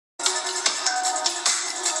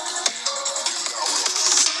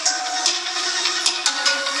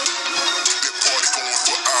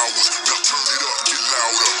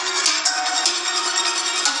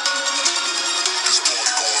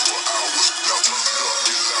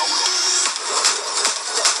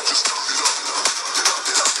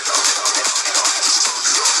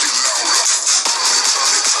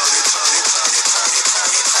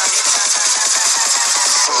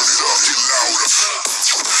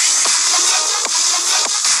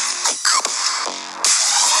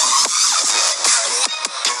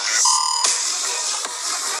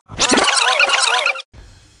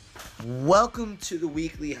Welcome to the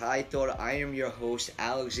Weekly High Thought. I am your host,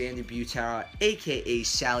 Alexander Butera, aka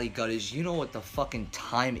Sally Gutters. You know what the fucking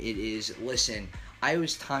time it is. Listen, I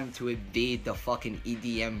was time to invade the fucking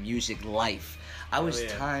EDM music life. I was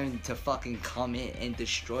time to fucking come in and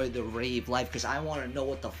destroy the rave life because I want to know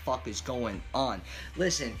what the fuck is going on.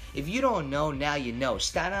 Listen, if you don't know, now you know.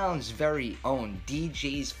 Staten Island's very own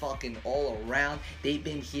DJs fucking all around. They've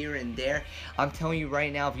been here and there. I'm telling you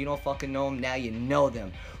right now, if you don't fucking know them, now you know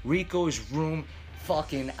them. Rico's Room,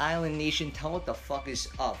 fucking Island Nation, tell what the fuck is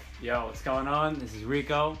up. Yo, what's going on? This is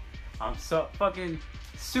Rico. I'm so fucking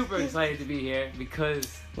super excited to be here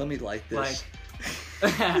because... Let me light this.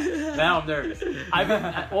 Now I'm nervous. I've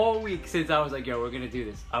been all week since I was like, yo, we're gonna do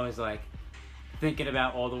this. I was like thinking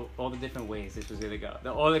about all the different ways this was gonna go,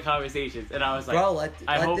 all the conversations, and I was like, bro, let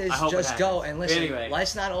this just go. And listen, anyway,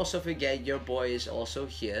 let's not also forget your boy is also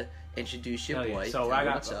here. Introduce your boy. So I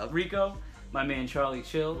got what's up. Rico, my man Charlie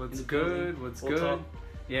Chill. What's good? What's good?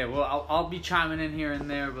 Yeah, well, I'll be chiming in here and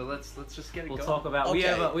there, but let's just get it going. We'll talk about we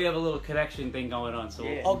have a little connection thing going on, so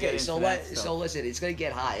we'll so listen, it's gonna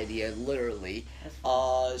get hot in here, literally.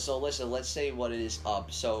 So listen, let's say what it is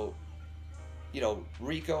up. So, you know,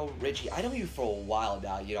 Rico, Richie, I know you for a while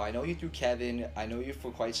now. You know, I know you through Kevin. I know you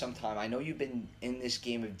for quite some time. I know you've been in this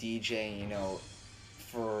game of DJing, you know,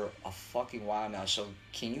 for a fucking while now. So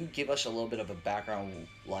can you give us a little bit of a background,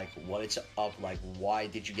 like what it's up, like why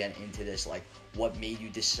did you get into this, like what made you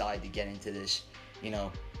decide to get into this, you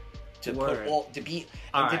know, to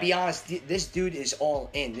be honest, this dude is all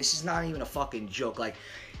in. This is not even a fucking joke. Like,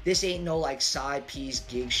 this ain't no like side piece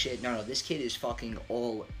gig shit. No, this kid is fucking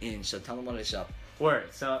all in. So tell him what it's up.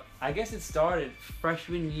 Word. So I guess it started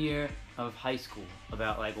freshman year of high school,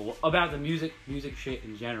 about the music shit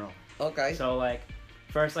in general. Okay. So like,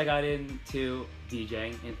 first I got into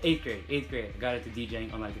DJing in 8th grade. I got into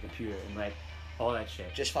DJing on like the computer and like all that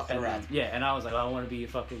shit. Just fucking around. And I was like, I want to be a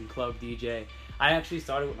fucking club DJ. I actually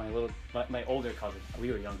started with my older cousin. We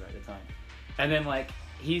were younger at the time. And then like,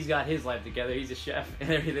 he's got his life together. He's a chef and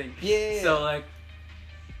everything. Yeah. So like,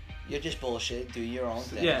 you're just bullshit. Do your own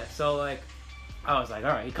thing. Yeah. So like, I was like,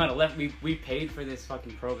 all right. He kind of left me. We paid for this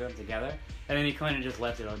fucking program together, and then he kind of just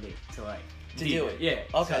left it on me to do it. Yeah.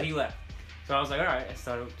 Okay. So he left. So I was like, all right. I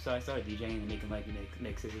started DJing and making like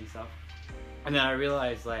mixes and stuff. And then I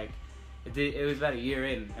realized like, it was about a year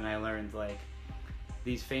in, and I learned like,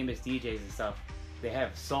 these famous DJs and stuff, they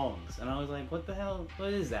have songs, and I was like, what the hell?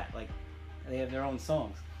 What is that? Like, they have their own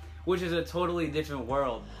songs, which is a totally different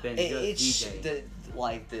world than just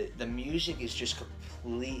DJing. The music is just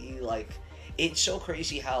completely like, it's so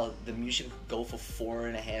crazy how the music could go for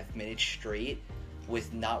 4.5 minutes straight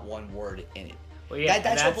with not one word in it. Well, yeah,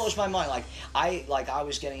 that's what blows my mind. Like I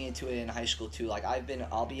was getting into it in high school too. Like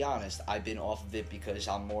I'll be honest, I've been off of it because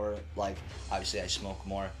I'm more like, obviously I smoke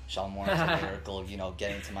more, so I'm more lyrical, you know,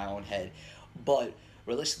 getting into my own head. But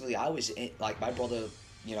realistically, I was in, like, my brother,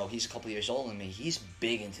 you know, he's a couple years older than me. He's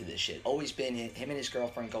big into this shit. Always been. Him and his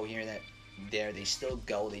girlfriend go here and there. They still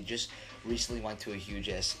go. They just recently went to a huge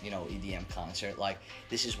ass, you know, EDM concert. Like,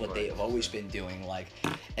 this is what they've always been doing. Like,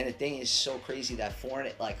 and the thing is so crazy that 4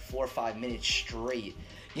 or 5 minutes straight,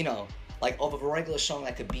 you know, like of a regular song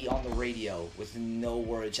that could be on the radio with no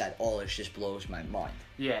words at all, it just blows my mind.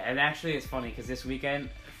 Yeah, and actually it's funny because this weekend,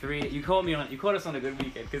 you caught us on a good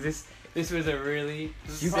weekend because this was a really...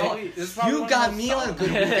 You got me on a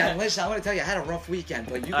good weekend. Listen, I'm going to tell you, I had a rough weekend,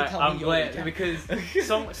 but you can tell me your weekend. I'm glad, because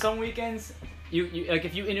some weekends, you like,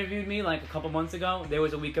 if you interviewed me like a couple months ago, there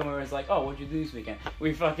was a weekend where it was like, oh, what'd you do this weekend?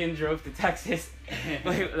 We fucking drove to Texas.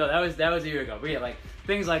 Like, no, that was a year ago. But yeah, like,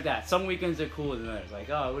 things like that. Some weekends are cooler than others. Like,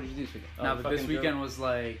 oh, what did you do this weekend? Oh, but this weekend was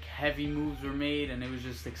like, heavy moves were made, and it was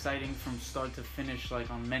just exciting from start to finish, like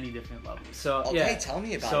on many different levels. So okay, tell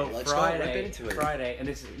me about it. Let's go right into it. Friday,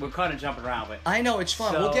 and we're kind of jumping around, but I know it's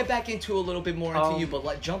fun. We'll get back into a little bit more into you,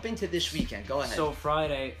 but jump into this weekend. Go ahead. So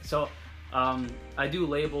Friday, I do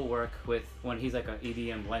label work with when he's like an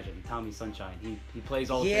EDM legend, Tommy Sunshine. He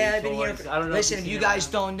plays all the I've been tours. here. I don't know. Listen, if you guys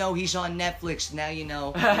don't know, he's on Netflix. Now you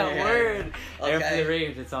know. Word. Okay. After the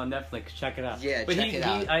raves, it's on Netflix. Check it out. Yeah, check it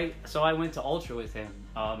out. So I went to Ultra with him,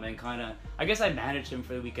 and kind of, I guess I managed him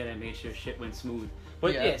for the weekend and made sure shit went smooth.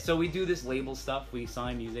 But yeah, so we do this label stuff. We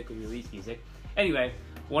sign music, we release music. Anyway,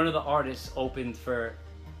 one of the artists opened for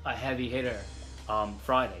a heavy hitter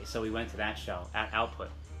Friday, so we went to that show at Output.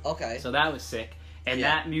 Okay. So that was sick. And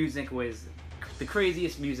that music was the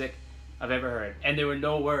craziest music I've ever heard. And there were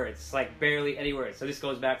no words, like barely any words. So this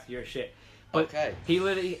goes back to your shit. But okay. He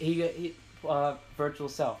literally, virtual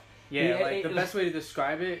self. Yeah, the best way to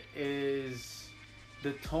describe it is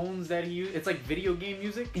the tones that he used. It's like video game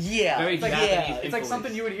music. Yeah. Very Japanese It's like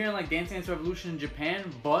something you would hear in like Dance Dance Revolution in Japan,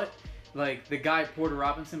 but like the guy Porter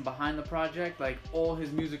Robinson behind the project, like all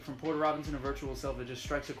his music from Porter Robinson to Virtual Self, it just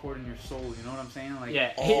strikes a chord in your soul. You know what I'm saying? Like,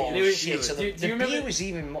 Yeah. Oh There was- shit! So do the you remember? beat was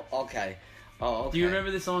even more, okay. Oh, okay. Do you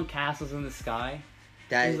remember the song "Castles in the Sky"?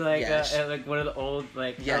 that? It was like Yes. like one of the old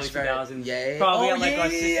like Yes, early very, 2000s. yeah. Probably oh, on, like, yeah, our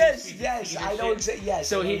sister's yes, feet yes. and I know shit. exactly. Yes.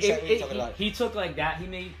 So I know he exactly what you're talking about. he took like that. He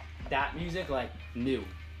made that music like new,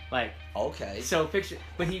 like Okay. so picture.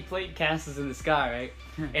 But he played "Castles in the Sky,"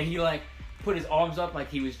 right? And he like put his arms up like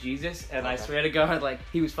he was Jesus, and I Okay. swear to God, like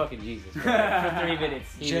he was fucking Jesus bro. For 3 minutes.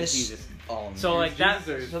 He was Jesus. So So like that. Jesus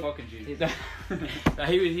or he's so- fucking Jesus.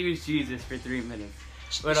 he was Jesus for 3 minutes.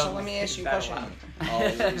 But, so let me ask you a question. Oh,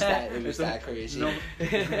 it was that crazy. No,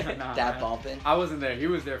 That bumping. I wasn't there. He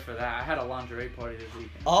was there for that. I had a lingerie party this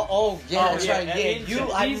weekend. Oh yeah, Oh, that's yeah, right. I Yeah,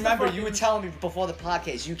 mean, I he's the remember you fucking- were telling me before the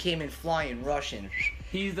podcast. You came in flying Russian.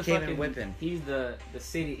 He's the Came in fucking whipping. He's the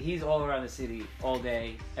city. He's all around the city all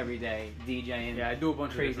day, every day, DJing. Yeah, I do a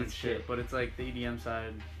bunch Crazy of different shit. shit, but it's like the EDM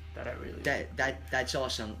side that I really. That's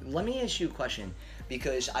awesome. Let me ask you a question,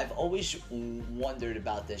 because I've always wondered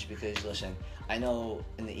about this. Because listen, I know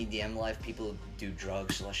in the EDM life people do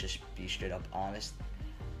drugs. So let's just be straight up honest.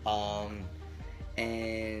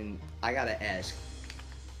 And I gotta ask,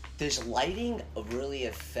 does lighting really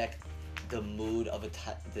affect the mood of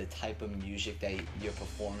the type of music that you're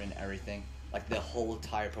performing? Everything, like the whole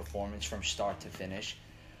entire performance from start to finish.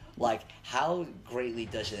 Like, how greatly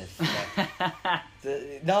does it affect?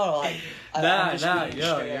 No, like, I'm just being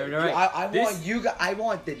yo, straight you're up. right. I want you. I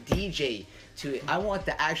want the DJ to. I want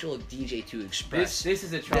the actual DJ to express. This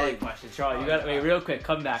is a Charlie question. Charlie, you got to wait real quick.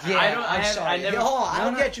 Come back. Yeah, I'm sorry. I never. Hold on, no,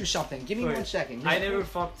 I'll no. get you something. Give me Wait. 1 second. I never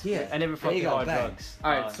fucked. Yeah. I never There fucked you with go, hard bang. drugs.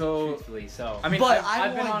 Alright, so- truthfully, so. I mean, But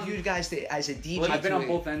I've been want on- you guys to, as a DJ. I've been to- on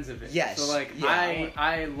both ends of it. Yes, So like yeah.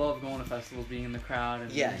 I love going to festivals, being in the crowd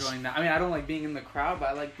and Yes. enjoying that. I mean, I don't like being in the crowd, but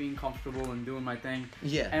I like being comfortable and doing my thing.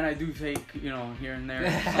 Yeah. And I do take, here and there.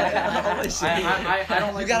 Listen, I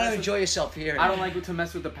don't like you gotta to mess enjoy yourself here. I don't like to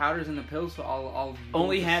mess with the powders and the pills, so I'll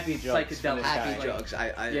Only go happy with drugs for psychedelic this happy guy. drugs.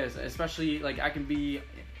 Yes, especially like I can be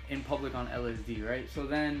in public on LSD, right? So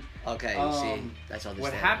then Okay, you see, Um, that's all.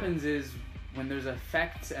 what happens is when there's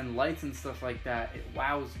effects and lights and stuff like that, it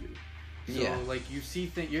wows you. So Yeah. like you're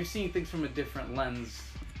seeing things from a different lens,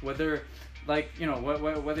 whether like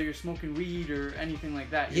whether you're smoking weed or anything like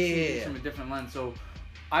that, you're seeing things from a different lens. So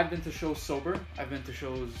I've been to shows sober, I've been to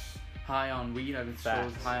shows high on weed, I've been to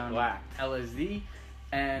shows Facts. high on Whacked. LSD,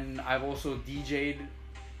 and I've also DJ'd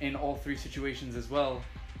in all three situations as well.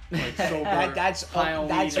 Like sober, that's high on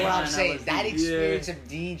that's weed, what high I'm on saying. LSD. That experience of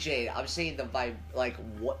DJ, I'm saying the vibe, like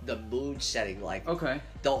what the mood setting, like Okay.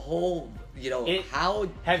 the whole, how.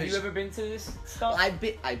 Have you ever been to this stuff? I've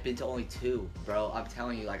been to only 2, bro. I'm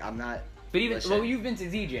telling you, like I'm not. But even Listen. well, you've been to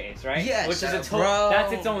DJs, right? Yes, Which is bro.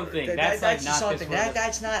 that's its own thing. That's like its not own this thing. world.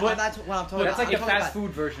 That's not. But- I'm not what I'm talking but about. That's like I'm the talking fast about,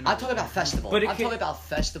 food version. I'm of talking it. about festival. But it I'm can- talking about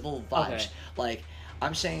festival vibes. Okay. Like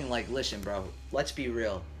I'm saying, like listen, bro. Let's be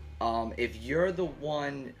real. If you're the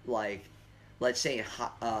one, like, let's say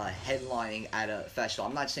headlining at a festival,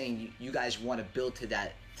 I'm not saying you guys want to build to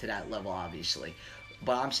that level, obviously,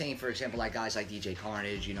 but I'm saying, for example, like guys like DJ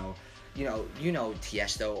Carnage,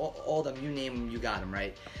 Tiesto, all them, you name them, you got them,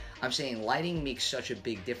 right? I'm saying lighting makes such a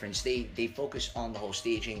big difference. They focus on the whole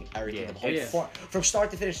staging, everything, Yeah, the whole yeah. from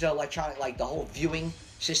start to finish, the electronic, like the whole viewing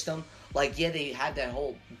system. Like, yeah, they had that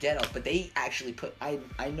whole get up, but they actually put.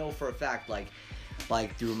 I know for a fact, like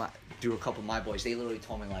through a couple of my boys, they literally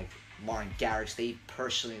told me, like, Martin Garrix, they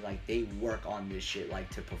personally, like, they work on this shit, like,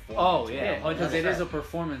 to perform. Oh, to yeah, perform. Because it is a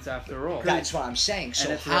performance after all. That's what I'm saying. So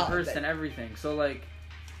and it's how? rehearsed and everything. So like,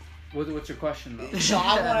 what's your question though? So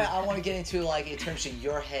I want to get into, like, in terms of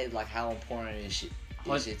your head, like, how important is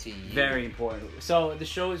it to you? Very important. So the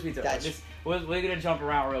shows we do. That's- We're gonna jump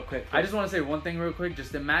around real quick. I just want to say one thing real quick.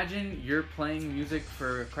 Just imagine you're playing music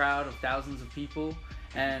for a crowd of thousands of people,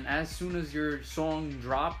 and as soon as your song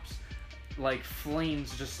drops, like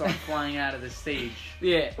flames just start flying out of the stage.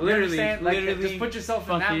 Yeah, You literally, understand? Like, literally. just put yourself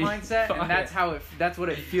in that fucking mindset, fire. and that's what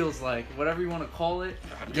it feels like. Whatever you want to call it,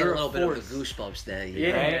 Get you're a little bit of force. the goosebumps there.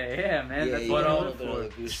 Yeah, Right? yeah, man. Yeah, That's you what get a I little live bit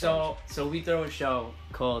of for. the goosebumps. So we throw a show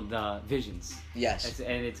called Visions. Yes.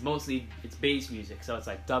 And it's mostly bass music, so it's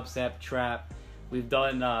like dubstep, trap. We've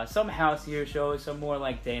done some houseier shows, some more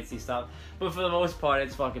like dancey stuff, but for the most part,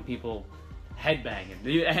 it's fucking people headbanging.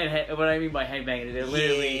 And what I mean by headbanging, they're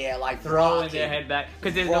literally Yeah, like throwing rocking. their head back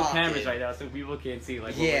because there's no Rocking. cameras right now, so people can't see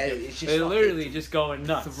like. What Yeah, we're doing. it's just they're fucking literally just going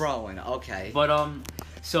nuts. Throwing, okay. But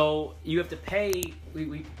so you have to pay.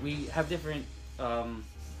 We have different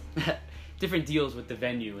different deals with the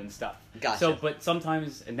venue and stuff. Gotcha. So, but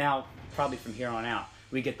sometimes, and now probably from here on out,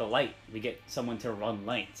 we get the light. We get someone to run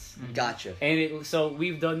lights. Gotcha. And so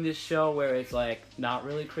we've done this show where it's like not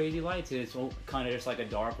really crazy lights. It's kind of just like a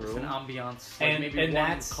dark room. It's an ambiance. And- Like maybe and one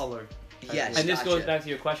that's- color. Yes. And this gotcha. goes back to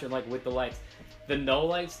your question, like with the lights. The no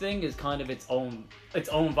lights thing is kind of its own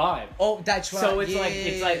vibe. Oh, that's right. So it's yeah, like yeah,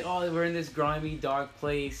 it's yeah. like oh, we're in this grimy dark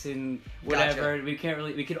place and whatever. We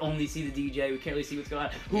can only see the DJ. We can't really see what's going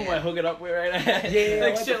on. Who am I hooking up with right now? Yeah,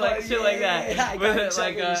 like what shit the like fuck? shit like Yeah, that. I But got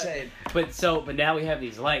exactly what you're saying. but now we have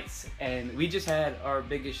these lights, and we just had our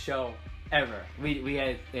biggest show ever.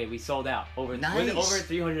 We sold out over Nice. over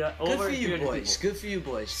 300 Good over for you 300 boys. people. Good for you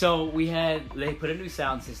boys. So they put a new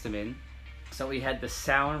sound system in. So we had the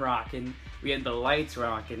sound rocking, we had the lights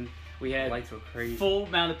rocking, we had Lights were crazy. full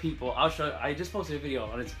amount of people. I'll show. I just posted a video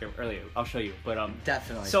on Instagram earlier. I'll show you. But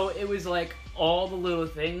Definitely. So it was like all the little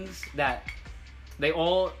things that they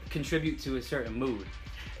all contribute to a certain mood.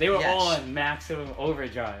 They were Yes. all on maximum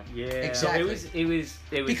overdrive. Yeah. Exactly. So it was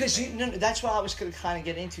Because that's what I was gonna kind of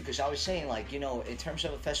get into. Because I was saying, like, in terms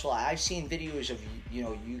of a festival, I've seen videos of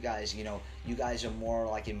you guys. You guys are more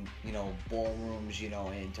like in ballrooms.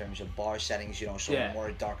 In terms of bar settings. So Yeah. more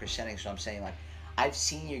darker settings. So I'm saying, like, I've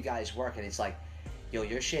seen you guys work, and it's like, yo,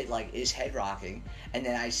 your shit like is head rocking, and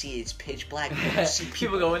then I see it's pitch black. And you see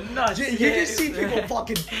people going nuts. You can see people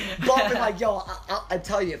fucking bumping like, yo, I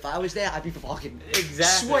tell you, if I was there, I'd be fucking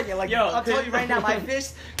Exactly. swinging. Like, Yo. I'll tell you right now, my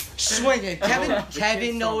fist swinging.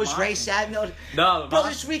 Kevin knows, Ray Sav knows. No, Bro,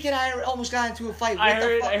 this weekend I almost got into a fight. I What the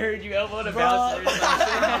heard fuck? I heard you elbowed a Bro. bouncer. Oh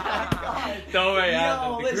my God. Don't worry,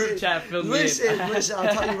 Yo, the group chat filled me in. listen,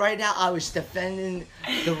 I'll tell you right now, I was defending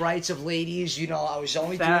the rights of ladies. I was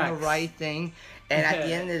only doing Facts. the right thing. And at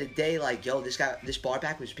the end of the day, like, yo, this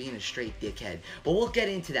barback was being a straight dickhead. But we'll get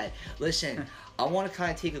into that. Listen, I want to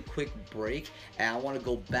kind of take a quick break, and I want to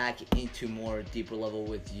go back into more deeper level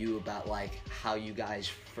with you about, like, how you guys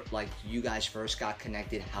first got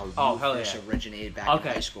connected, how you hell first yeah. originated back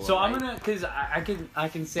in high school. So right? I'm gonna, cause I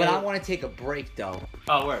can say. But I want to take a break, though.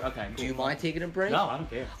 Oh, word. Okay. Do you mind taking a break? No, I don't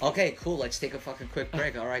care. Okay, cool. Let's take a fucking quick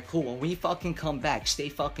break. All right, cool. When we fucking come back, stay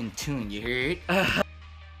fucking tuned. You heard?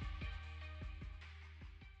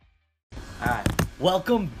 Alright.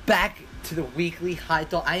 Welcome back to the weekly High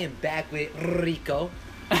Thought. I am back with Rico.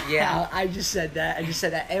 Yeah, I just said that.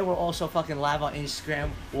 And we're also fucking live on Instagram.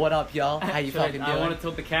 What up, y'all? How you fucking doing? I want to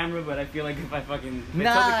tilt the camera, but I feel like if I fucking tilt the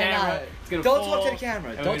Nah, camera, it's gonna don't fall, talk to the camera.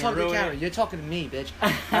 and we're Don't talk gonna to the ruin camera. it. You're talking to me, bitch. All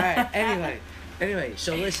right. Anyway.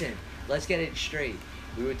 So listen, let's get it straight.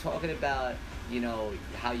 We were talking about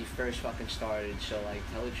how you first fucking started. So like,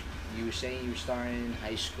 you were saying you were starting in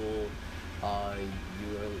high school.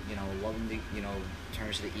 You were loving the in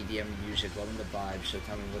terms of the EDM music, loving the vibe. So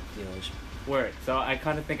tell me what the deal is. Word. So I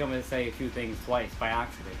kind of think I'm gonna say a few things twice by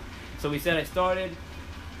accident. So we said I started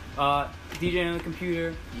DJing on the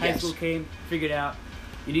computer. High Yes. school came, figured out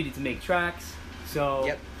you needed to make tracks. So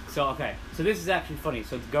Yep. So okay. So this is actually funny.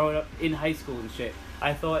 So growing up in high school and shit,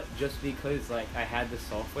 I thought just because like I had the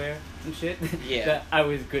software and shit, Yeah. that I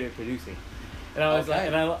was good at producing. And I was Okay.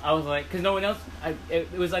 like, I was like, because no one else.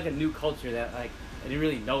 It was like a new culture that like I didn't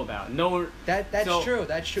really know about. No one. That's So- true.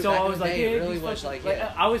 That's true. So Back I in was the like, day, yeah, it really these was fucking- like,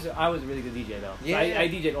 yeah. I was a really good DJ though. Yeah, I yeah.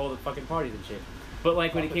 DJ'd all the fucking parties and shit. But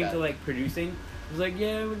like when it Fuck came with to that. like producing, I was like,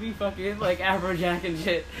 yeah, it would be fucking like Afrojack and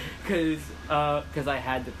shit, cause I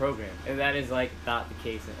had the program, and that is like not the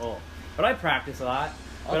case at all. But I practiced a lot.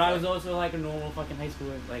 But I Okay. was also like a normal fucking high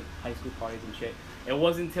school parties and shit. It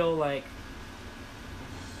wasn't until like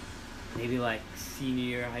maybe like senior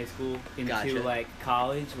year of high school into Gotcha. like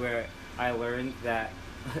college where I learned that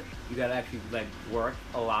you gotta actually like work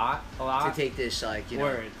a lot. to take this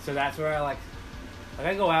Word. So that's where I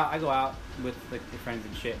I go out with like the friends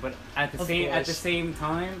and shit. But at the Of course. same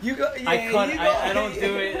time, You go. Yeah, I don't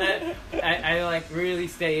do it. I like really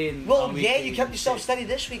stay in. Well, on yeah, you weekdays kept and yourself shit. steady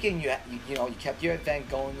this weekend. You kept your event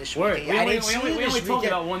going this Word. weekend. I didn't see you We this only talked weekend.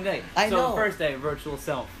 about one day. I so know. the first day, virtual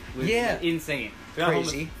self, was Yeah. insane. We got home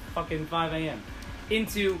Crazy. at fucking 5 a.m.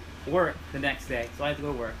 Into work the next day, so I had to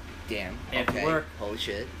go to work. Damn. After Okay. work. Holy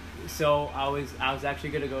shit. So I was actually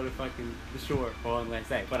gonna go to fucking the shore for one last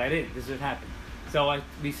day, but I didn't. This just happened. So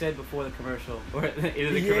we said before the commercial, or is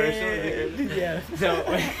it the commercial? Yeah. So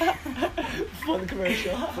For the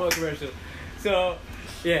commercial. before the commercial. So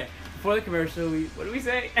yeah, before the commercial, what did we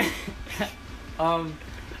say?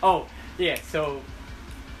 Oh yeah. So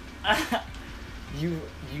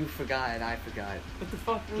You forgot and I forgot. what the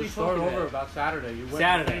fuck were we Just start talking over about? about Saturday. You went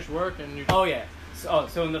Saturday. and finished work and you. Oh yeah. So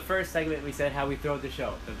in the first segment we said how we throw the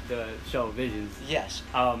show, the show Visions. Yes.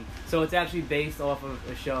 So it's actually based off of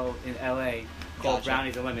a show in LA called Gotcha.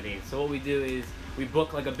 Brownies and Lemonade. So what we do is we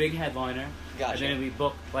book like a big headliner, Gotcha. and then we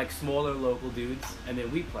book like smaller local dudes, and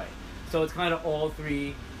then we play. So it's kind of all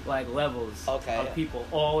three like levels of people,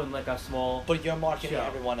 all in like a small. But you're marketing show.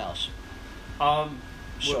 everyone else.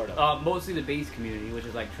 Sort of. Mostly the bass community, which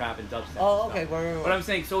is like trap and dubstep. Oh, okay. Right. But I'm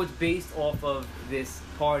saying, so it's based off of this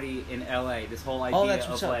party in LA. This whole idea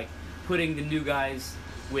of like putting the new guys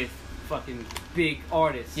with fucking big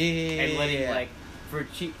artists and letting like for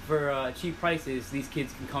cheap prices, these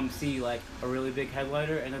kids can come see like a really big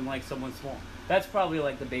headliner and then like someone small. That's probably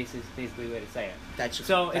like the basically way to say it. That's it's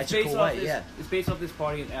a based cool off way. this, Yeah. It's based off this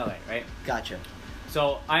party in LA, right? Gotcha.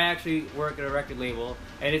 So I actually work at a record label,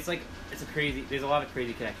 and it's there's a lot of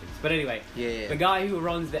crazy connections. But anyway, the guy who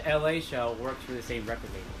runs the LA show works for the same record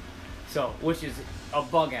label, so which is a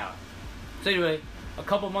bug out. So anyway, a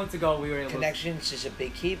couple months ago we were able Connections is a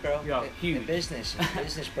big key, bro. Yo, huge. In business,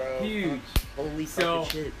 bro. Huge. Holy so,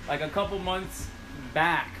 fucking shit. Like a couple months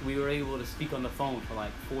back, we were able to speak on the phone for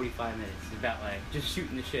like 45 minutes about like just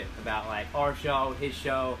shooting the shit about like our show, his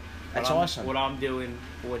show. That's awesome. What I'm doing,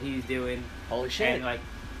 what he's doing. Holy shit. And like,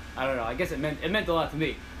 I don't know. I guess it meant a lot to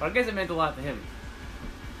me, but I guess it meant a lot to him.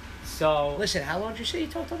 So listen, how long did you say you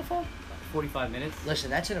talked on the phone? 45 minutes. Listen,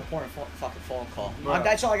 that's an important fucking phone call. Bro.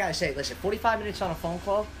 That's all I gotta say. Listen, 45 minutes on a phone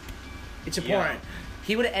call, it's important. Yeah.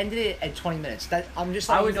 He would have ended it at 20 minutes. That I'm just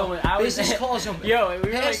I letting was you know. almost, Business calls are we were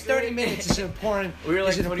past like, 30 minutes is important. We were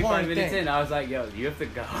like 25 minutes thing. in. I was like, yo, you have to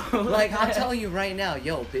go. Like I'm telling you right now,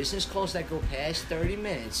 yo, business calls that go past 30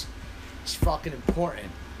 minutes is fucking important.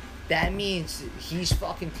 That means he's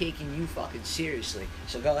fucking taking you fucking seriously.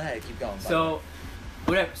 So go ahead, keep going. So,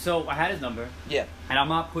 whatever. So I had his number. Yeah. And I'm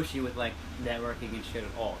not pushy with like networking and shit at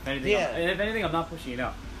all. If anything, I'm not pushing it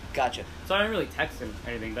up. Gotcha. So I didn't really text him or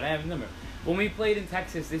anything, but I have his number. When we played in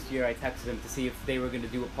Texas this year, I texted them to see if they were going to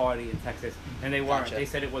do a party in Texas, and they weren't. Gotcha. They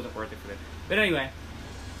said it wasn't worth it for them. But anyway,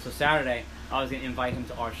 so Saturday, I was going to invite him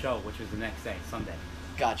to our show, which was the next day, Sunday.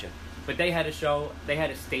 Gotcha. But they had a show, they had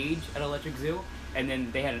a stage at Electric Zoo, and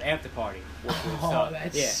then they had an after party. Which was,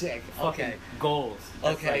 that's sick. Fucking Okay. Goals.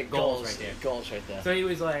 That's Okay, like goals right there. Goals right there. So he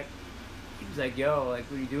was like, yo, like,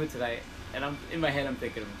 what are you doing tonight? And I'm in my head, I'm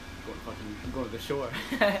thinking, I'm going to the shore.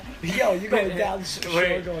 Yo, you're going down the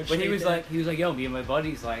shore, going But he was down. like, yo, me and my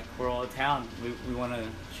buddies, like, we're all in town. We want to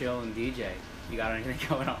chill and DJ. You got anything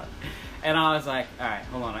going on? And I was like, all right,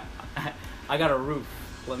 hold on. I got a roof.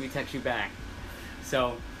 Let me text you back.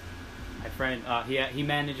 So my friend, he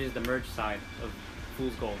manages the merch side of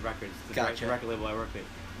Fool's Gold Records, the record label I work with,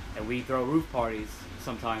 and we throw roof parties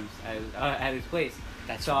sometimes at his place.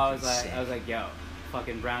 That's so I was sick. like, yo,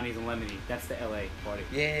 fucking Brownies and Lemonade. That's the LA party.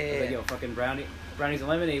 Yeah. I was like, yo, fucking Brownies and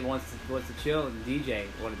Lemonade wants to chill and DJ.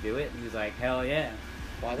 Want to do it? And he was like, hell yeah.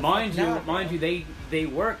 Mind you, they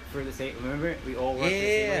work for the same. Remember, we all work for the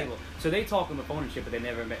same label. So they talk on the phone and shit, but they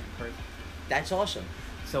never met in person. That's awesome.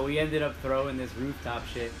 So we ended up throwing this rooftop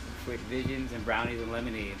shit with Visions and Brownies and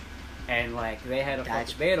Lemonade, and like they had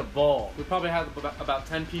a ball. We probably had about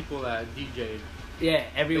 10 people that DJ'd. Yeah,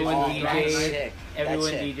 everyone DJ'd. Sick.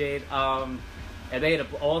 Everyone DJ'd. And they had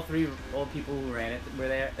all people who ran it were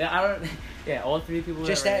there. All three people.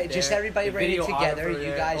 Just that ran it just there. everybody The ran it together. videographer You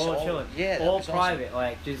there, guys all chilling. Yeah, that all was private. Awesome.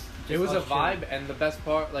 Like just it was a us vibe, chilling. and the best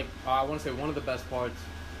part, like I want to say one of the best parts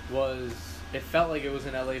was it felt like it was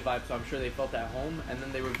an LA vibe, so I'm sure they felt at home, and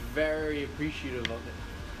then they were very appreciative of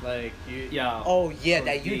it. Like you. Yeah. Oh yeah, So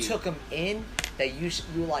that you deep. took them in. That you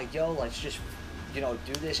were like, yo, let's just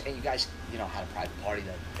do this, and you guys had a private party.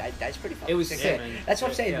 That's pretty fucking. It was sick. sick. Yeah, that's what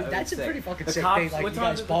I'm saying. Yeah, it that's a was pretty sick. fucking The sick cops, thing. Like what you time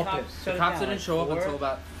guys did the bumped it. cops shut The it cops down? didn't show up 4? until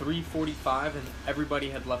about 3:45, and everybody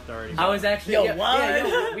had left already. I was actually Yo,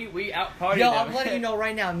 we out partied. Yo, them. I'm letting you know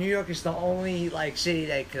right now, New York is the only city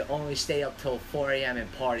that could only stay up till 4 a.m.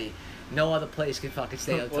 and party. No other place can fucking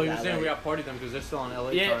stay up till Well, you're that saying late. we got partied them because they're still on LA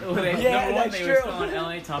Yeah, time. well, Yeah, number one, that's they were true. still on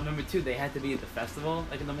LA time. Number two, they had to be at the festival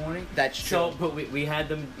like in the morning. That's true. So, but we had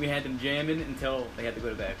them jamming until they had to go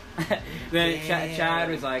to bed. Then Damn. Chad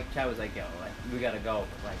was like, yo, like we gotta go.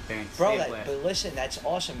 Like thanks, Bro, stay blessed. but listen, that's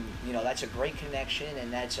awesome. That's a great connection,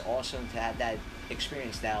 and that's awesome to have that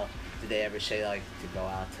experience. Now, did they ever say like to go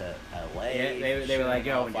out to LA? Yeah, they were like,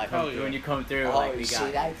 yo, when you come through, like we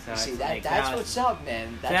got that. you. So See it's that. like, That's now- what's up,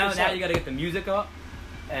 man. That's now what's up. you gotta get the music up,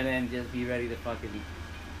 and then just be ready to fucking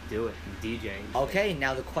do it and DJ. and shit. Okay,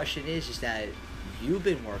 now the question is that you've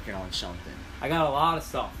been working on something. I got a lot of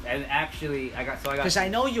stuff, and actually, I got. Because I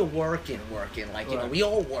know you're working. Like we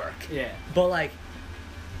all work. Yeah. But like,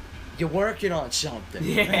 you're working on something.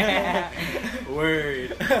 Yeah.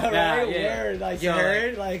 Word. Right? Yeah. Word. Like So, you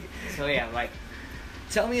heard. Like, So yeah, like.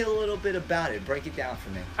 tell me a little bit about it. Break it down for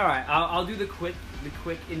me. All right, I'll do the quick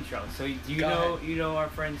intro. So do you Go know our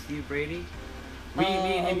friend Steve Brady? Me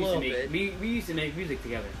and him used to make music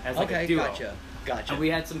together as like a duo. Gotcha. And we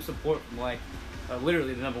had some support from like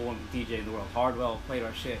literally the #1 DJ in the world. Hardwell played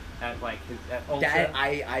our shit at like at Ultra.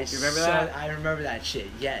 You remember that? I remember that shit.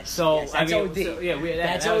 Yes. So yes, that's OD. So, yeah,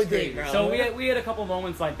 that's that was OD, crazy. bro. So we had a couple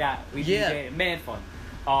moments like that. We DJed, man,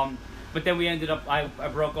 fun. But then we ended up. I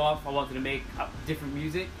broke off. I wanted to make different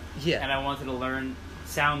music. Yeah. And I wanted to learn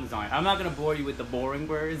sound design. I'm not gonna bore you with the boring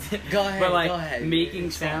words. Go ahead. But like go ahead. making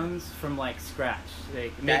It's sounds from like scratch.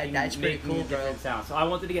 Like that's pretty making cool, different bro. sounds. So I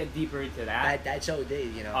wanted to get deeper into that. That's OD,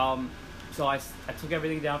 you know. So I took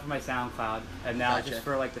everything down from my SoundCloud, and now Gotcha. just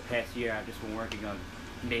for like the past year, I've just been working on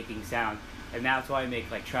making sound, and that's why I make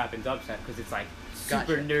like trap and dubstep, because it's like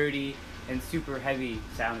super Gotcha. nerdy and super heavy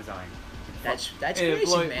sound design. That's And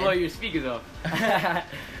crazy, man. blow your speakers off.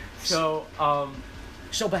 So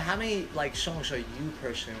So, but how many like songs are you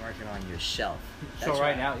personally working on yourself? so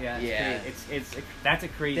right now, yeah, it's that's a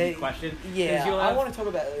crazy question. 'Cause I want to talk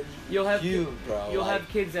about you'll have you, bro. You'll like, have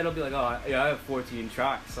kids that'll be like, oh, yeah, I have 14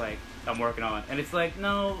 tracks like I'm working on, and it's like,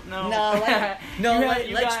 no,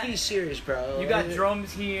 let's be serious, bro. You got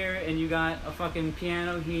drums here, and you got a fucking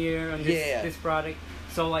piano here on this project.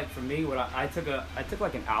 So like for me, what I took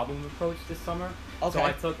like an album approach this summer. Okay. So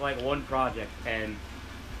I took like one project and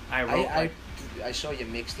I wrote I saw your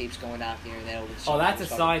mixtapes going out here and there. Oh, that's a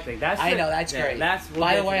side thing. I know, that's great.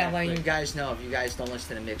 By the way, I'm letting you you guys know, if you guys don't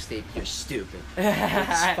listen to mixtape, you're stupid.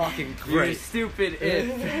 It's fucking great. You're stupid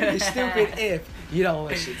if. You're stupid if you don't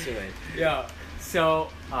listen to it. Yeah. So,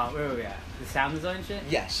 where were we at? The sound design shit?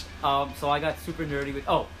 Yes. So I got super nerdy with,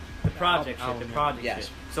 the project shit, the project yes. shit.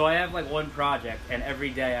 So I have like one project, and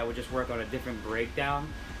every day I would just work on a different breakdown.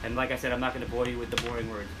 And like I said, I'm not going to bore you with the boring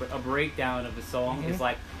words, but a breakdown of the song is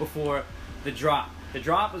like before the drop. The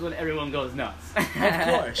drop is when everyone goes nuts.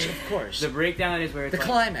 Of course. The breakdown is where it's the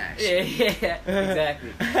climax. Yeah,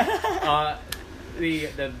 exactly.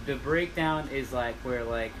 The breakdown is like where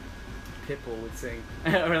like Pitbull would sing,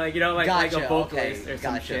 or like like a vocalist or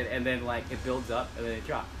some shit, and then like it builds up and then it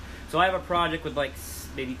drops. So I have a project with like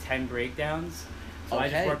maybe 10 breakdowns. So I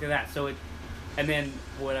just worked on that. So and then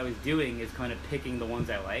what I was doing is kind of picking the ones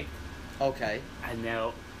I liked. Okay. And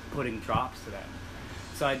now putting drops to them.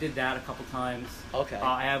 So I did that a couple times. Okay.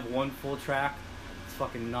 I have one full track. It's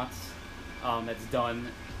fucking nuts. That's done.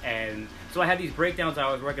 And so I had these breakdowns I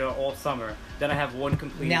was working on all summer. Then I have one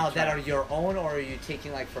complete Now, track. that are your own, or are you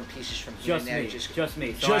taking like from pieces from here Just and there? me. Just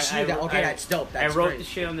me. So Just you. That's dope. That's I wrote great. the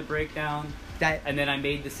shit on the breakdown. And then I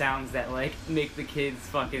made the sounds that like make the kids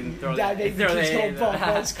fucking throw that their make the kids hands go up.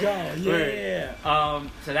 bump. Let's go. Yeah.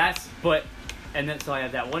 So that's and then so I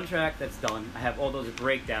have that one track that's done. I have all those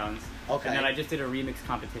breakdowns. Okay. And then I just did a remix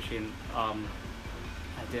competition.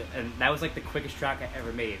 And that was like the quickest track I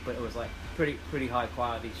ever made, but it was like pretty high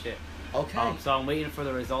quality shit. Okay. So I'm waiting for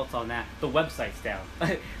the results on that. The website's down.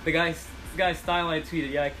 the guy's Styline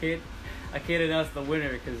tweeted, "Yeah, I can't announce the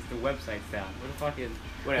winner because the website's down." What the fucking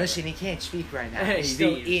whatever. Listen, he can't speak right now. He's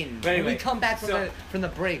still in. But anyway, we come back from the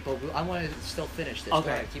break, but I want to still finish this. Okay.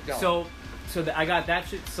 Go ahead, keep going. So I got that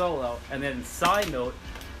shit solo, and then side note,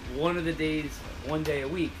 one day a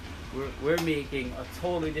week, we're making a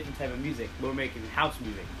totally different type of music. We're making house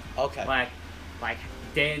music. Okay. Like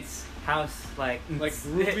dance house, like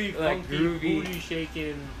groovy, like funky, groovy, booty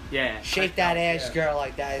shaking. Yeah. Shake that ass, girl,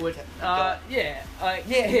 like that. Like I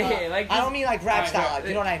don't mean like rap style. Like,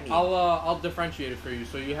 you know what I mean? I'll differentiate it for you.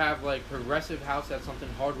 So you have like progressive house. That's something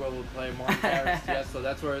Hardwell would play. Martin Garrix, yes. So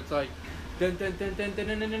that's where it's like, dun, dun, dun, dun, dun,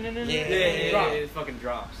 dun, dun, dun, dun, dun, it fucking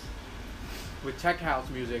drops. With tech house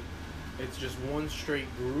music, it's just one straight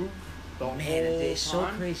groove. Man, they're so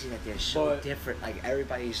crazy that they're so different. Like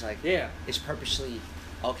everybody's like, is purposely.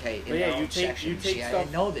 Okay, in their own sections. I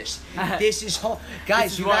didn't know this. This is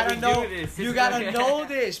guys. You gotta know. You gotta know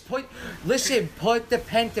this. Put the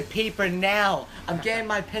pen to paper now. I'm getting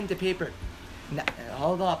my pen to paper. No,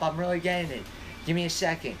 hold up, I'm really getting it. Give me a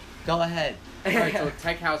second. Go ahead. Alright, so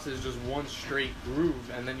tech house is just one straight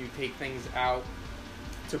groove, and then you take things out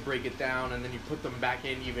to break it down, and then you put them back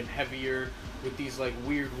in even heavier with these like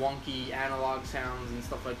weird, wonky analog sounds and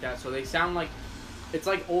stuff like that. So they sound like. It's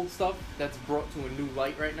like old stuff that's brought to a new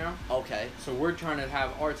light right now. Okay. So we're trying to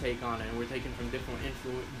have our take on it, and we're taking from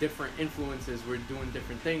different influences. We're doing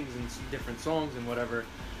different things and different songs and whatever.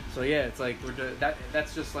 So yeah, it's like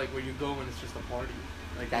that's just like where you go and it's just a party.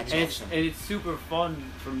 Like that's awesome. And it's super fun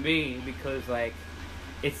for me because like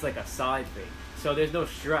it's like a side thing. So there's no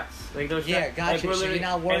stress. Like no stress. Yeah, gotcha. Like, so you're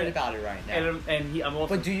not worried about it right now. I'm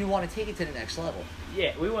also. But do you want to take it to the next level?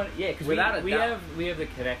 Yeah, we want. Yeah, because we have the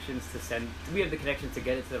connections to send. We have the connections to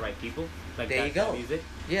get it to the right people. Like there you go. Music.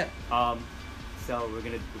 Yeah. So we're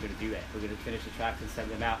gonna do that. We're gonna finish the tracks and send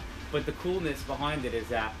them out. But the coolness behind it is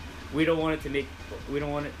that we don't want to make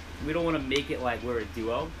it like we're a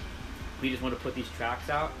duo. we just want to put these tracks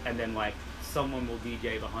out, and then like someone will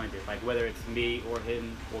DJ behind it, like whether it's me or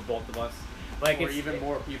him or both of us. Like or it's even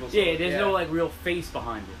more people. Yeah, there's no like real face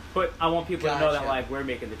behind it. But I want people to know that like we're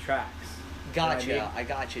making the tracks. Gotcha. You know what I mean? I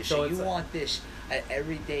got you. So you it's want this an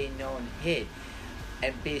everyday known hit,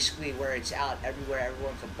 and basically where it's out everywhere,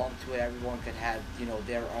 everyone can bump to it, everyone can have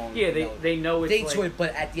their own. Yeah, they know it's thing like, to it,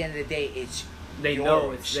 but at the end of the day, it's they yours.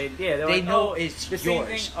 know it's they like, know oh, it's the same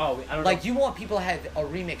yours. thing. Oh, I don't Like know. you want people to have a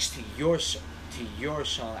remix to your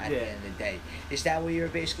song at the end of the day. Is that what you're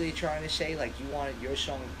basically trying to say? Like you wanted your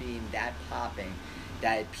song being that popping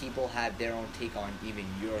that people have their own take on even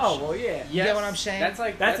your song. Oh well, yeah. You get what I'm saying? That's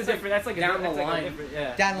like That's a different. That's like down a, the that's like line. a different,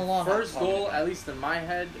 yeah. Down the line. First goal, at least in my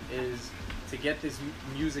head, is to get this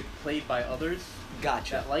music played by others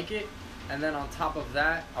Gotcha. that like it, and then on top of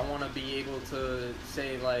that, I want to be able to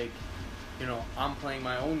say like, I'm playing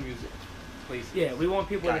my own music places. Yeah, we want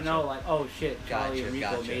people Gotcha. to know like, oh shit, Charlie and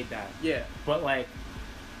Rico Gotcha. made that. Yeah. But like,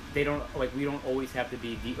 they don't like. We don't always have to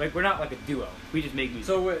be like. We're not like a duo. We just make music.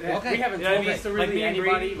 So we Okay. haven't You know what told I mean? this to Like really me and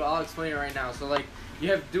anybody, Grady. but I'll explain it right now. So like, you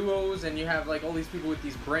have duos and you have like all these people with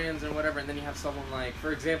these brands and whatever, and then you have someone like,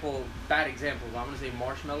 for example, bad example, I'm gonna say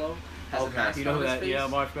Marshmello has Okay. a mask you know on who his that? face. Yeah,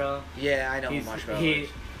 Marshmallow. Yeah, I know He's- Marshmallow. he-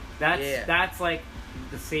 That's Yeah. that's like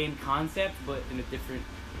the same concept, but in a different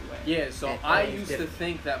way. Yeah, so And- I it's used different. to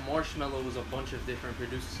think that Marshmello was a bunch of different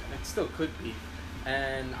producers, and it still could be.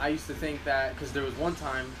 And I used to think that because there was one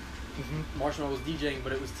time Marshmello was DJing,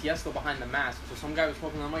 but it was Tiesto behind the mask. So some guy was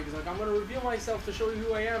talking on the mic. He's like, "I'm gonna reveal myself to show you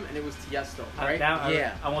who I am," and it was Tiesto, right?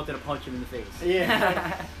 Yeah. I wanted to punch him in the face.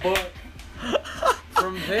 Yeah, but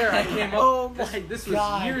from there I came up. Oh this, my this was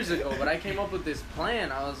God. years ago, but I came up with this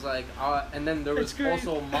plan. I was like, and then there was That's great.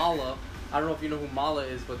 also Mala. I don't know if you know who Mala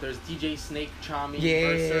is, but there's DJ Snake, Chami, Yeah,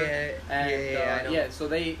 Mercer, and I know. so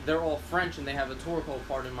they're all French, and they have a tour called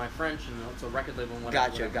Pardon My French, and it's a record label and whatever.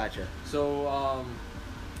 Gotcha, whatever. gotcha. So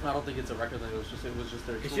I don't think it's a record label. It was just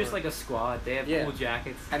their It's tour. just like a squad. They have Yeah. cool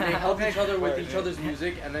jackets. And they help each other with Word, each yeah. other's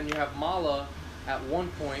music, and then you have Mala. At one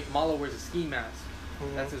point, Mala wears a ski mask.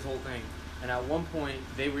 That's his whole thing. And at one point,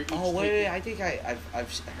 they were each Oh wait, taking, I think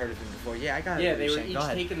I've heard of him before. Yeah, I got it. yeah, what they you're were saying. each Go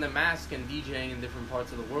ahead. taking the mask and DJing in different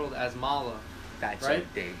parts of the world as Mala. That's right? so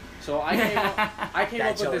big. So I came up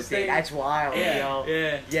That's with so this big. thing, That's wild, Yeah. yo.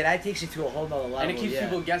 Yeah. Yeah, that takes it to a whole nother level. and it keeps yeah.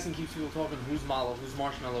 people guessing, keeps people talking. Who's Mala? Who's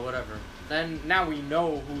Marshmello? Whatever. Then now we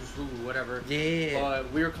know who's who. Whatever. Yeah.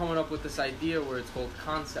 But we were coming up with this idea where it's called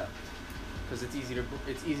concept, because it's easy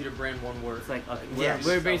to brand one word. It's like Yes.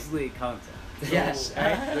 we're basically a concept. Yes. So,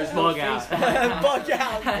 there's no Bug face out. behind it. Bug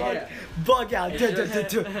out. Yeah. Bug out. It's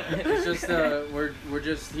It's just we're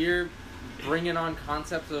just here bringing on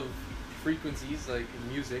concepts of frequencies like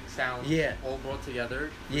music, sound, Yeah. all brought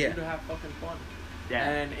together for Yeah. you to have fucking fun. Yeah.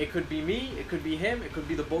 And it could be me, it could be him, it could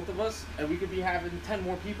be the both of us, and we could be having 10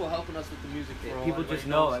 more people helping us with the music. For all People anybody just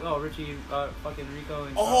know, knows. like, oh, Richie, fucking Rico.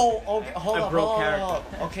 And Oh, okay. Hold I on. broke hold on, character. hold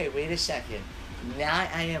on. Okay, wait a second. Now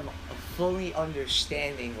I am fully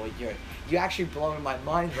understanding what you're actually blowing my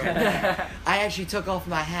mind right now. I actually took off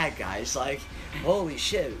my hat, guys. Like, holy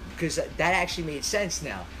shit, because that actually made sense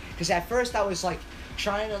now. Because at first I was like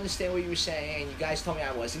trying to understand what you were saying, and you guys told me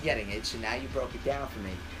I wasn't getting it, so now you broke it down for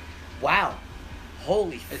me. Wow.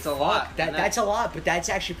 Holy It's fuck. a lot, and That's a lot, but that's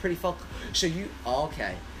actually pretty fuck. So you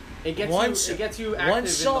okay? It gets Once- you active One in the whole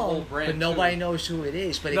song, brand. but nobody too. knows who it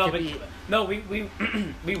is. But it No, could but be. no, we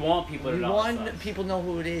we want people to know. One, people know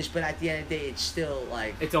who it is, but at the end of the day, it's still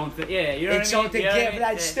like its own thing. Yeah, you know it's what I mean? something. You know what Yeah, I but mean?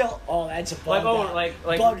 that's still. Oh, that's a bug like out.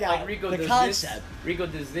 like Bug out. Rico The does concept. this. Rico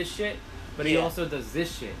does this shit, but he Yeah. also does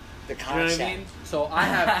this shit. The You know what concept. I mean? So I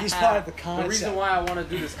have. He's part of the The concept. reason why I want to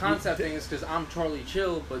do this concept thing is because I'm Charlie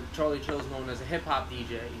Chill, but Charlie Chill is known as a hip hop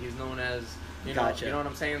DJ. He's known as Gotcha. you know what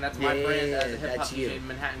I'm saying. That's my Yeah, brand as a yeah, hip hop that's DJ you. in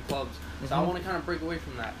Manhattan clubs. So Mhm. I want to kind of break away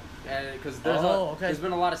from that, because Oh, okay. there's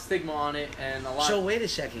been a lot of stigma on it and a lot. So wait a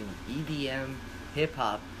second. EDM, hip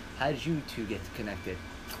hop. How did you two get connected?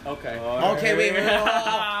 okay. Okay, wait. Hold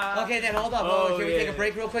on. Okay, then hold up. Oh, Can we take a yeah.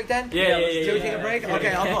 break real quick then? Yeah, Can we take a break?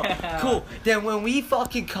 Okay, I'll go. Cool. Then when we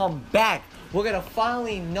fucking come back, we're gonna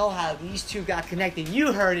finally know how these two got connected.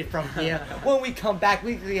 You heard it from here. When we come back,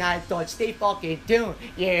 Weekly High Thoughts. Stay fucking tuned.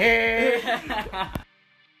 Yeah.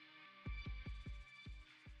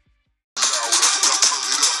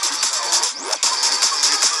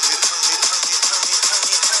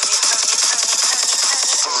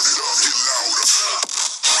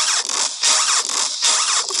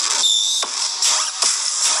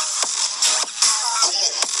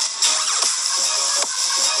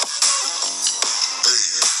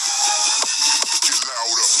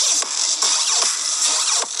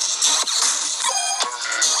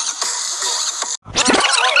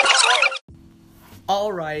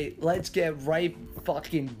 All right, let's get right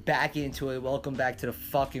fucking back into it. Welcome back to the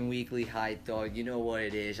fucking Weekly Hype, dog. You know what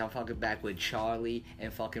it is. I'm fucking back with Charlie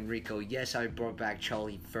and fucking Rico. Yes, I brought back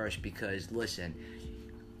Charlie first because, listen,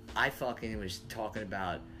 I fucking was talking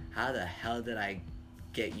about how the hell did I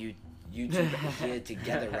get you two here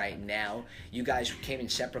together right now. You guys came in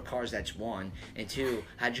separate cars, that's one. And two,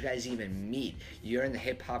 how'd you guys even meet? You're in the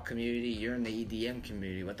hip-hop community, you're in the EDM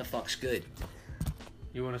community. What the fuck's good?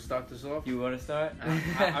 You want to start this off? You want to start?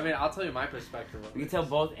 I mean, I'll tell you my perspective. We can tell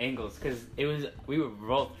both angles because we were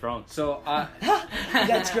both drunk. So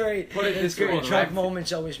that's great. Put it this way, Drunk right?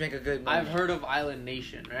 moments always make a good moment. I've heard of Island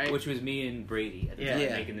Nation, right? Which was me and Brady at the time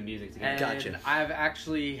making the music together. And Gotcha. I've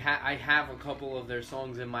actually I have a couple of their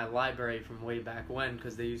songs in my library from way back when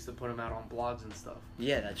because they used to put them out on blogs and stuff.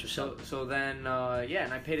 Yeah, that's what's up. So then and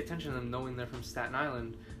I paid attention to them knowing they're from Staten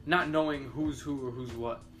Island, not knowing who's who or who's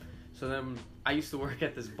what. So then I used to work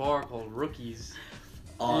at this bar called Rookies.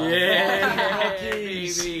 Oh, yeah,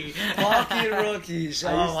 Rookies. baby. Fucking Rookies.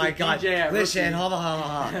 I Oh used my to god. DJ at Listen, Rookies. hold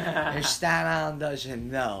on. If Staten Island doesn't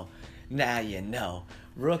know, now you know.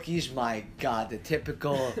 Rookies, my god, the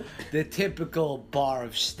typical bar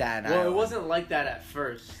of Staten Island. Well, it wasn't like that at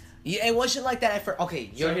first. Yeah, it wasn't like that at first.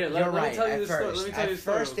 Okay, you're, here, you're let me right. tell you At the story- first, let me tell you at the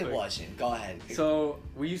story first real it quick. wasn't. Go ahead. So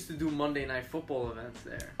we used to do Monday night football events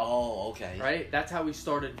there. Oh, okay. Right? That's how we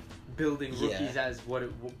started building Yeah. Rookies as what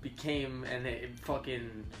it became, and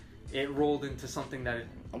it rolled into something that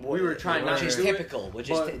we were trying not which to is do it, typical. Which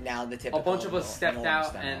but is now the typical. a bunch of us stepped normal out,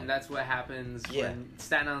 Staten and Island. that's what happens Yeah. when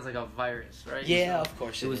Staten Island's like a virus, right? Yeah, So, of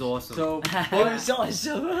course It was awesome. So It was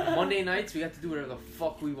awesome. Monday nights we got to do whatever the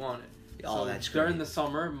fuck we wanted. Oh, So that's during great. the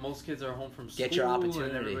summer, most kids are home from school Get your and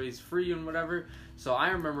opportunity. everybody's free and whatever. So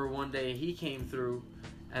I remember one day he came through,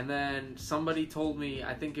 and then somebody told me,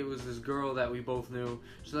 I think it was this girl that we both knew.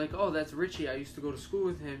 She's like, "Oh, that's Richie. I used to go to school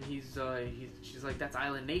with him. She's like, that's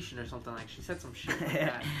Island Nation or something." Like she said some shit like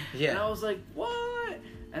that. Yeah. And I was like, "What?"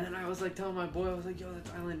 And then I was like telling my boy, I was like, "Yo,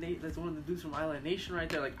 that's Island Nation. That's one of the dudes from Island Nation right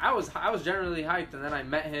there." Like I was generally hyped, and then I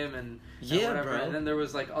met him and Yeah, whatever. bro. And then there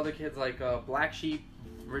was like other kids like Black Sheep.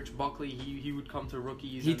 Rich Buckley, he would come to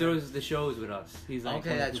Rookies. He and then- throws the shows with us. He's like,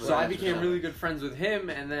 Okay, that's So I right. became really good friends with him,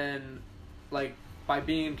 and then, like, by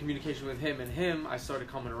being in communication with him, I started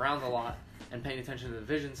coming around a lot and paying attention to the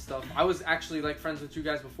Visions stuff. I was actually, like, friends with you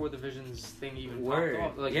guys before the Visions thing even Word.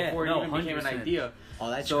 popped off. Like, Yeah, before it no, even became an 100%. idea. Oh,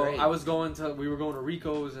 that's So great. we were going to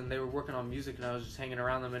Rico's, and they were working on music, and I was just hanging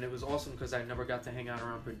around them, and it was awesome because I never got to hang out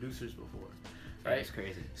around producers before. Right? It's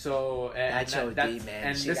crazy. So and That's OD, man.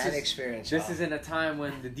 And See, this that is experience. this is in a time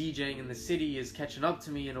when the DJing in the city is catching up to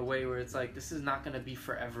me in a way where it's like this is not going to be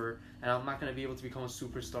forever, and I'm not going to be able to become a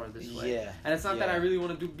superstar this way. Yeah. And it's not that Yeah. I really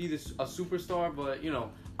want to be a superstar, but you know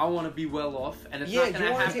I want to be well off, and it's Yeah, not going you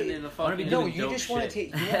to wanna happen take- in a wanna be fucking No, doing you dope just want to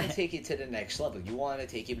shit. take it to the next level. You want to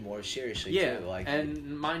take it more seriously yeah. too. Like,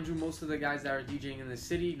 And mind you, most of the guys that are DJing in the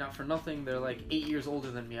city, not for nothing, they're like 8 years older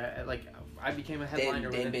than me. I became a headliner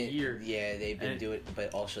within a year. Yeah, they've been And- doing it,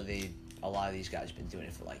 but also a lot of these guys have been doing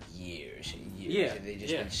it for like years and years. Yeah, and they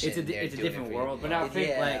just yeah. been sitting there it's a doing different it for- world, But now think,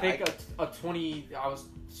 Yeah, think a 20. I was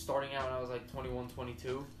starting out when I was like 21,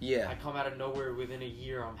 22. Yeah, I come out of nowhere within a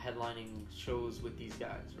year. I'm headlining shows with these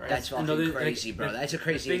guys, right? that's fucking Another- crazy, like, bro. the- That's a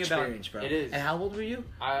crazy thing about- experience, bro. it is. And how old were you?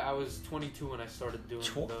 I was 22 when I started doing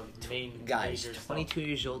Tw- the main Guys, major stuff. 22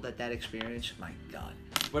 years old at that experience. My God.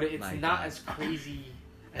 But it's My not God. as crazy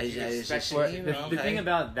as As- you as expect it it to seems. be. The Okay. thing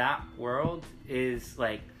about that world is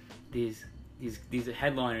like these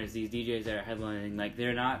headliners, these DJs that are headlining, like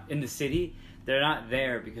they're not in the city. They're not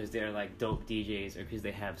there because they're like dope DJs or because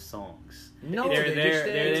they have songs. No, they're just there. there.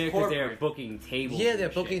 They're It's there because they're corporate. booking tables. Yeah, they're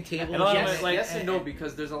and booking shit. tables. And a lot of Yes, them, like, yes and no,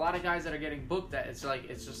 because there's a lot of guys that are getting booked that it's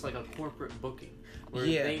just like a corporate booking where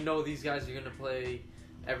Yeah. they know these guys are gonna play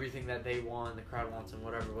everything that they want, the crowd wants, and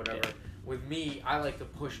whatever. Yeah. With me, I like to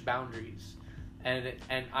push boundaries, and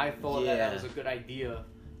I thought that Yeah. was a good idea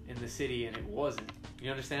in the city, and it wasn't. You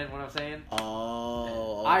understand what I'm saying?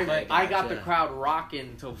 Oh, I okay, got the gotcha. crowd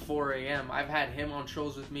rocking till 4 a.m. I've had him on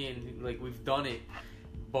shows with me, and like we've done it,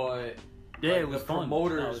 but Yeah, like, it was the fun.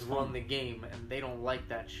 promoters No, it was fun. run the game, and they don't like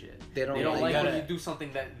that shit. They don't They don't like like that. when you do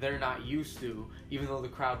something that they're not used to, even though the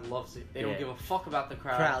crowd loves it. They Yeah. don't give a fuck about the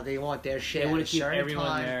crowd. Crowd. They want their shit They at want a to keep certain everyone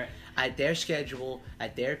time, there. at their schedule,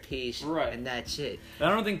 at their pace, Right. and that's it. But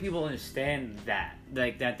I don't think people understand that,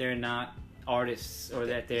 like that they're not artists or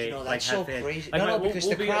that they You know, like that's have so to, crazy. Like, No, we'll- because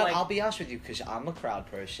we'll the be, crowd. like- I'll be honest with you, because I'm a crowd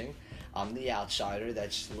person. I'm the outsider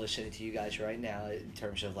that's listening to you guys right now in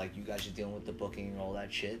terms of like you guys are dealing with the booking and all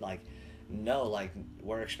that shit. Like, no, like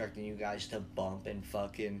we're expecting you guys to bump and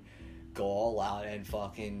fucking go all out and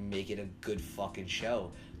fucking make it a good fucking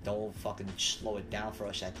show. don't fucking slow it down for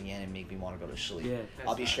us at the end and make me want to go to sleep. Yeah.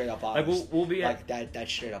 I'll be straight up Like honest. we'll be like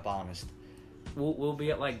that's straight up honest. We'll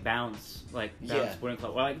be at like Bounce Yeah. Sporting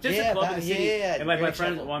Club, or like just Yeah, a club in the city. yeah, and like my very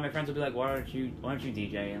friends, simple. one of my friends will be like, why don't you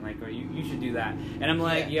DJ, and like, or you should do that. And I'm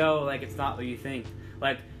like, yo, like it's not what you think.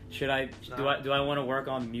 Like, do I want to work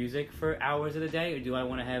on music for hours of the day, or do I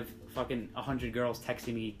want to have fucking 100 girls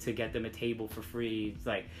texting me to get them a table for free? It's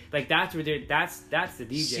like that's where that's the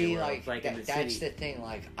DJ See, world. Like in the that's city. the thing.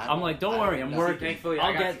 Like I'm like, don't worry, I'm working. Thankfully,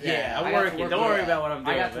 I'm I got to working. work Don't worry with- about what I'm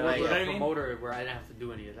doing. I got to but, work like, with you know a what I mean? promoter where I didn't have to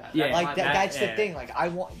do any of that. Yeah. like that's the yeah. thing. Like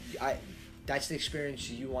that's the experience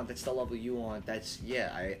you want. That's the level you want. That's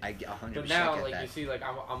I 100%. But now, get like that. you see, like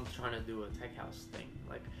I'm trying to do a tech house thing.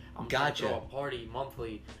 Like I'm Gotcha. trying to throw a party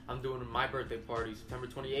monthly. I'm doing my birthday party, September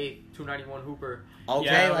 28th, 291 Hooper. Okay,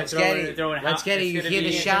 Yeah, let's throwing- get it. throwing Let's house- get it. it's You gonna hear be-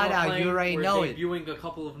 the yeah, shout We're out. playing- You already we're know it. debuting a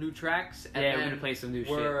couple of new tracks. And Yeah, then we're gonna play some new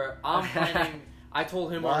shit. I'm planning. I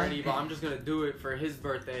told him What? already, but I'm just gonna do it for his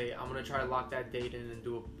birthday. I'm gonna try to lock that date in and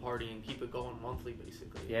do a party and keep it going monthly,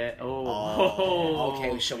 basically. Yeah. Oh,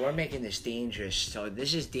 okay. So we're making this dangerous. So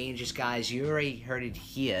this is dangerous, guys. You already heard it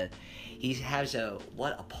here. He has a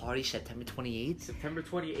party September 28th, September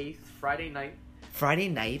 28th, Friday night, Friday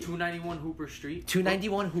night, 291 Hooper Street,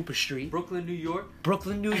 291 Hooper Street, Brooklyn, New York.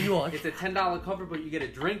 Brooklyn, New York. It's a $10 cover, but you get a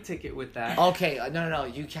drink ticket with that. Okay, no.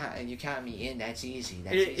 You count me in. That's easy.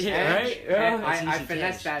 That's easy. Yeah, right? And That's I easy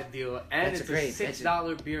finessed cash. that deal, and That's it's great. a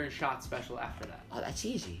 $6 beer and shot special after that. Oh, that's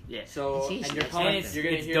easy. Yeah. So It's easy. and you're That's coming, nothing. you're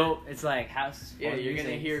gonna it's hear, dope. It's like house. yeah, you're gonna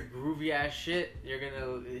music. hear groovy ass shit. You're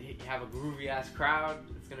gonna have a groovy ass crowd.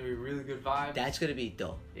 It's gonna be a really good vibe. That's gonna be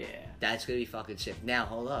dope. Yeah. That's gonna be fucking sick. Now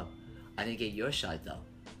hold up. I didn't get your side though.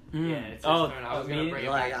 Mm. Yeah, it's his oh, turn. I was oh, gonna me? bring it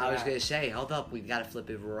Like back to I was that. gonna say, hold up. We gotta flip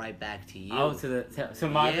it right back to you. Oh, to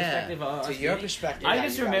my perspective. Oh, to okay. your perspective. I how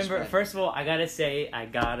just you guys remember. went. First of all, I gotta say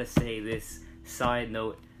this side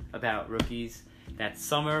note about Rookies. That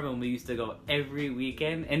summer when we used to go every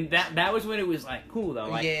weekend, and that was when it was like cool though.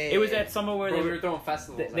 Like it was that summer where Bro, they we were were throwing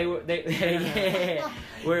festivals. yeah,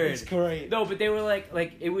 word. It's great. No, but they were like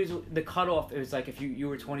it was the cutoff. It was like if you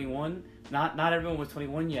were 21, not everyone was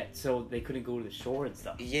 21 yet, so they couldn't go to the shore and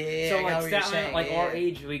stuff. Yeah. So I got like what you're Staten, saying, like yeah. our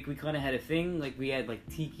age, we kind of had a thing. Like we had like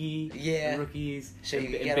Tiki, Yeah. Rookies, So you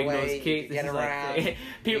and, can and get Big away, Nose you Kate. can This get is around, like,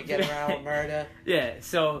 you get around with murder. Yeah,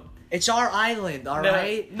 so It's our island, all no,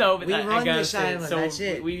 right. no, but we I run gotta this say, island. so That's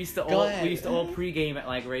it. We used to Go ahead. all pregame at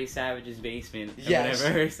like Ray Savage's basement or Yes.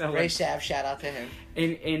 whatever. So Ray like, Sav, shout out to him.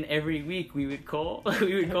 and every week we would call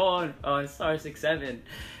on Star 67,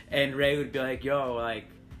 and Ray would be like, "Yo, like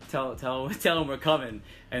tell him we're coming."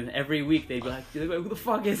 And every week they'd be like, "Who the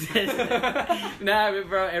fuck is this?" Nah,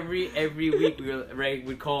 bro. Every week Ray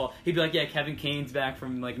would call. He'd be like, "Yeah, Kevin Kane's back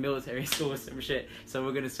from like military school or some shit, so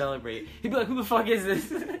we're gonna celebrate." He'd be like, "Who the fuck is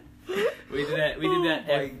this?" We did that. We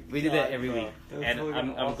did that every bro. week, That's and fucking I'm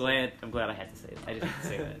awesome. glad I had to say it. I just had to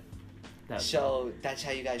say that. That was So that's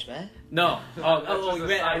how you guys met. no. That's Oh, just you a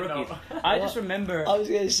meant side Rookies. note. I just remember. I was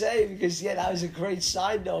gonna say because that was a great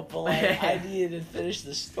side note, but like I needed to finish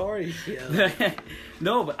the story.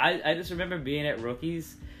 No, but I just remember being at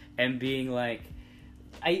Rookies and being like,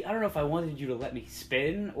 I don't know if I wanted you to let me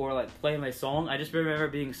spin or like play my song. I just remember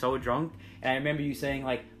being so drunk, and I remember you saying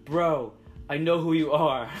like, "Bro, I know who you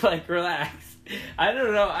are. Like, relax." I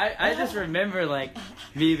don't know. I just remember like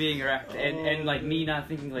me being wrecked and like me not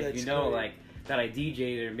thinking like That's great. great. That I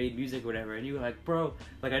DJ'd or made music or whatever, and you were like, "Bro,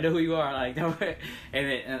 like I know who you are." Like, don't worry.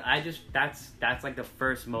 And I just that's like the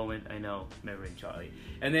first moment I know remembering Charlie.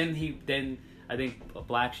 And then I think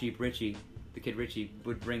Black Sheep Richie, the kid Richie,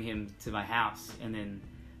 would bring him to my house, and then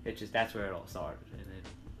that's where it all started. And then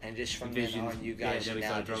And just from Visions, then on, you yeah, guys then have we now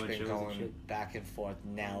started just throwing been shows and going shit. back and forth.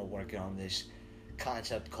 Now working on this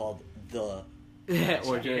concept called the.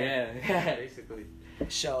 or yeah. Basically,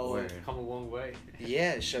 So Word. come a long way.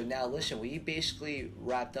 yeah. So now listen, we basically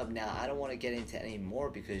wrapped up. Now I don't want to get into any more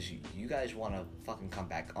because you guys want to fucking come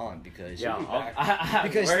back on because Yeah, be back.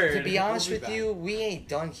 because word. to be honest We'll with be you, we ain't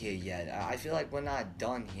done here yet. I feel like we're not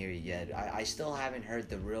done here yet. I still haven't heard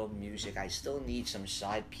the real music. I still need some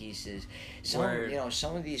side pieces. Word.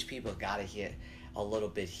 Some of these people gotta hit a little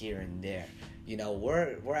bit here and there.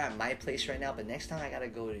 We're at my place right now, but next time I gotta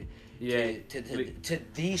go to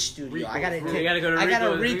the studio. I gotta Rico's room. You gotta go to I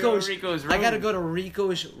gotta Rico's I gotta room. go to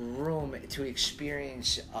Rico's room to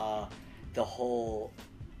experience the whole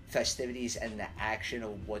festivities and the action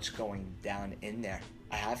of what's going down in there.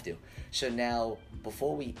 I have to. So now,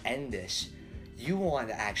 before we end this, you want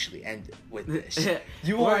to actually end with this.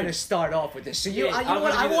 You want to start off with this. So Yeah,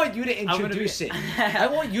 I want you to I'm gonna introduce be- it. I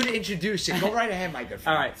want you to introduce it. Go right ahead, my good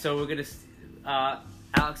friend. All right, so we're gonna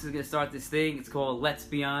Alex is gonna start this thing. It's called Let's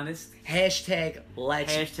Be Honest. Hashtag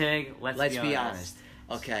let's Let's be honest.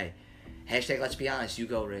 Okay. Hashtag let's be honest. You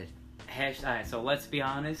go, Red. Alright, so let's be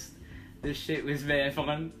honest. This shit was mad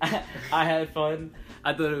fun. I had fun.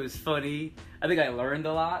 I thought it was funny. I think I learned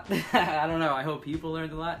a lot. I don't know. I hope people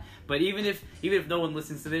learned a lot. But even if no one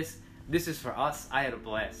listens to this, this is for us. I had a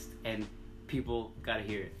blast, and people gotta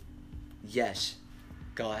hear it. Yes.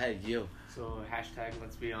 Go ahead, you. So hashtag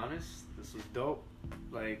let's be honest. This was dope.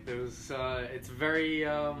 Like there was, it's very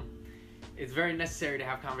necessary to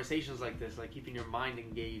have conversations like this, like keeping your mind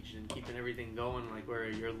engaged and keeping everything going, like where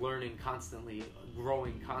you're learning constantly,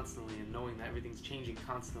 growing constantly, and knowing that everything's changing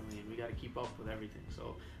constantly, and we got to keep up with everything.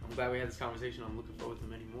 So I'm glad we had this conversation. I'm looking forward to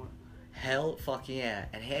many more. Hell fucking yeah.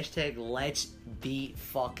 And hashtag let's be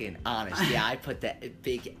fucking honest. Yeah, I put that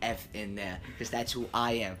big F in there because that's who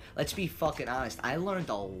I am. Let's be fucking honest. I learned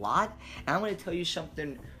a lot, and I'm going to tell you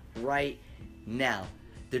something right now.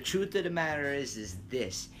 The truth of the matter is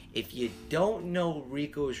this. If you don't know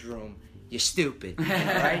Rico's room, you're stupid.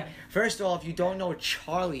 Alright? First of all, if you don't know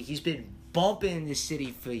Charlie, he's been bumping in the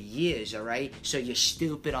city for years, alright? So you're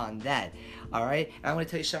stupid on that. Alright? And I'm gonna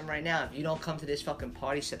tell you something right now. If you don't come to this fucking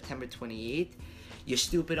party September 28th, you're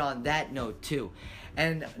stupid on that note too.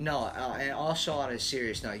 And no, and also on a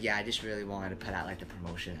serious note, yeah, I just really wanted to put out like the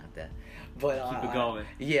promotion out there. But keep it going.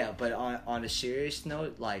 Yeah, but on a serious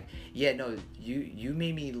note, like, yeah, no, you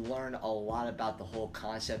made me learn a lot about the whole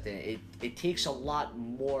concept, and it takes a lot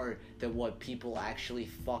more than what people actually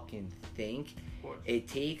fucking think. It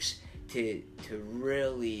takes to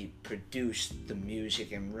really produce the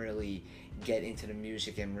music and really get into the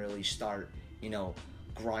music and really start,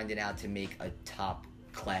 grinding out to make a top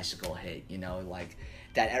classical hit, like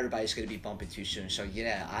that everybody's going to be bumping to soon. So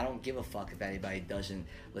yeah, I don't give a fuck if anybody doesn't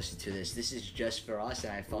listen to this. This is just for us,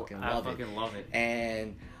 and I fucking love it.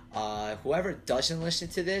 And whoever doesn't listen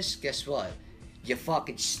to this, guess what? You're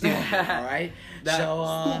fucking stupid, alright?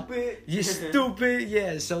 Stupid. You're stupid,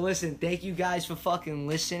 yeah. So listen, thank you guys for fucking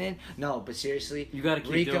listening. No, but seriously, you gotta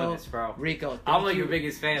keep doing this, bro. Rico, I'm like your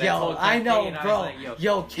biggest fan. Yo, I know, bro. Like,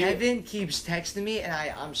 yo, Kevin keeps texting me, and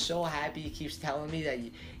I'm so happy he keeps telling me that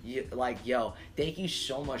you like, yo, thank you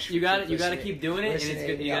so much. You gotta keep doing it,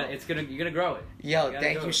 and you're gonna grow it. Yo,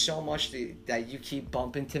 thank you so much that you keep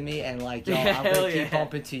bumping to me, and like, yo, I'm gonna keep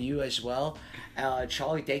bumping to you as well.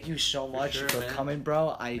 Charlie, thank you so much for coming,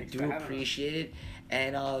 bro. Thanks do appreciate it.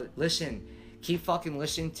 And listen, keep fucking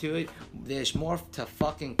listening to it. There's more to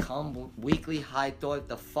fucking come. Weekly High Thought,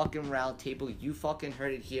 the fucking round table. You fucking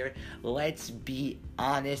heard it here. Let's be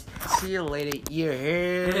honest. See you later. You're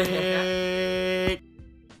here.